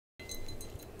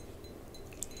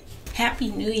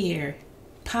Happy New Year,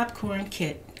 Popcorn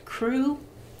Kit crew.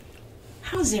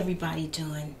 How's everybody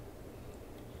doing?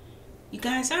 You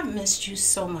guys, I've missed you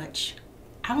so much.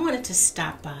 I wanted to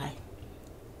stop by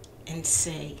and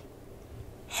say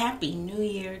Happy New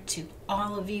Year to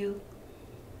all of you.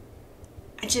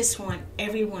 I just want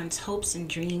everyone's hopes and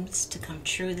dreams to come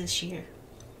true this year.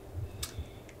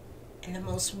 And the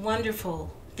most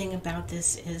wonderful thing about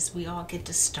this is we all get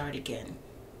to start again.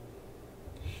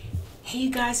 Hey,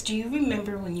 you guys, do you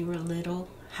remember when you were little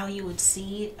how you would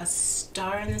see a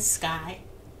star in the sky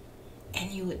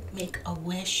and you would make a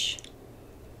wish?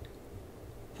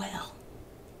 Well,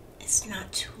 it's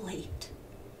not too late.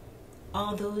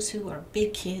 All those who are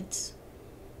big kids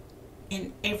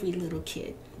and every little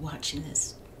kid watching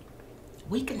this,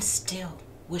 we can still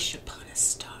wish upon a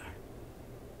star.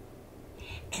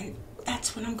 And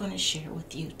that's what I'm going to share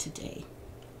with you today.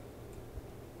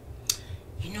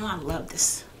 You know, I love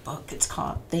this book. It's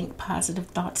called Think Positive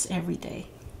Thoughts Every Day.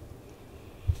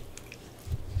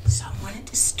 So I wanted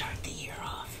to start the year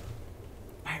off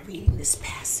by reading this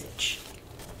passage.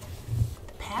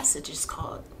 The passage is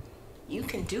called You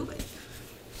Can Do It.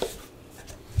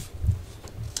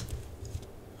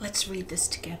 Let's read this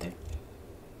together.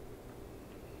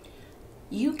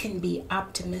 You can be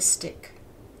optimistic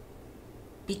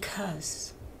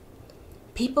because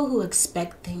people who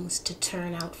expect things to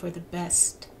turn out for the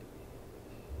best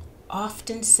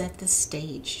often set the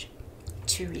stage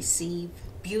to receive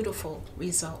beautiful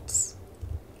results.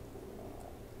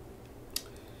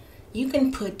 You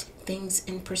can put things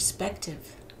in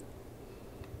perspective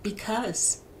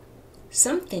because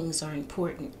some things are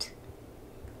important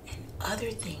and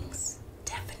other things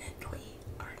definitely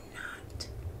are not.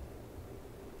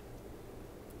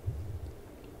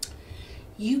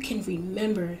 You can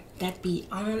remember that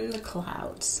beyond the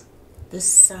clouds, the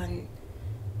sun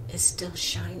is still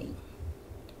shining.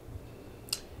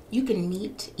 You can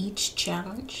meet each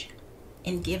challenge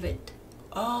and give it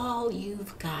all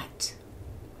you've got.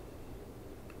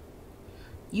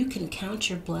 You can count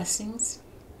your blessings.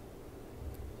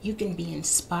 You can be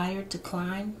inspired to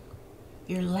climb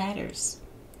your ladders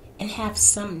and have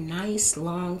some nice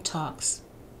long talks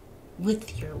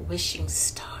with your wishing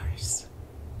stars.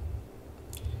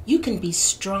 You can be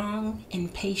strong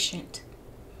and patient.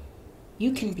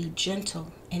 You can be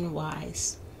gentle and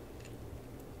wise.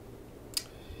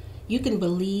 You can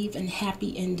believe in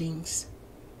happy endings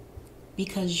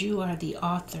because you are the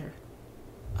author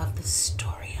of the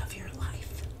story of your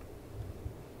life.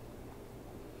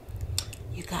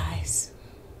 You guys,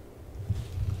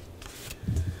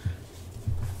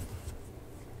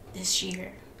 this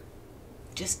year,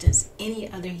 just as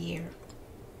any other year,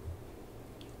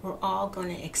 we're all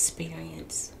going to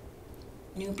experience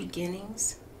new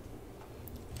beginnings.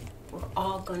 We're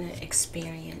all going to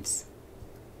experience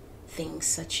things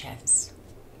such as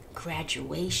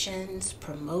graduations,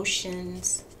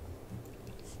 promotions,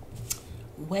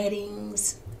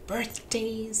 weddings,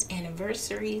 birthdays,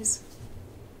 anniversaries.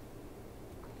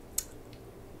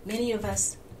 Many of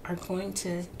us are going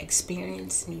to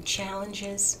experience new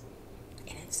challenges,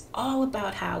 and it's all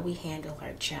about how we handle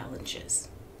our challenges,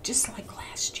 just like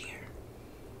last year.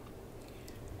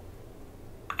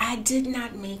 I did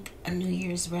not make a New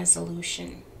Year's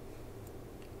resolution,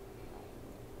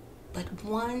 but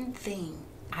one thing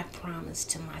I promised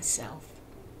to myself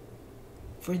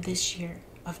for this year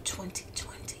of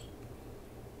 2020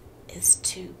 is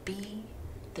to be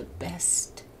the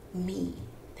best me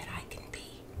that I can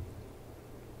be.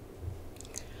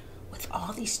 With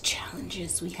all these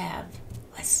challenges we have,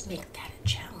 let's make that a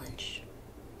challenge.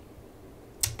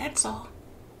 That's all.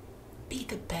 Be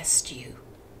the best you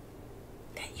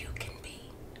that you can be,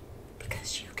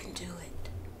 because you can do it.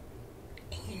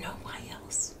 And you know why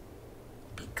else?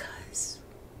 Because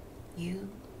you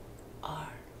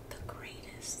are the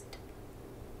greatest.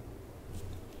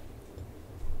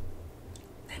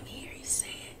 Let me hear you say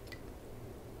it.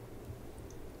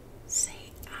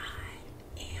 Say,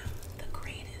 I am the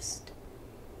greatest.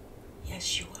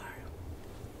 Yes, you are.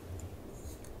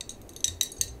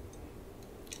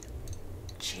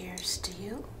 Cheers to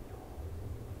you.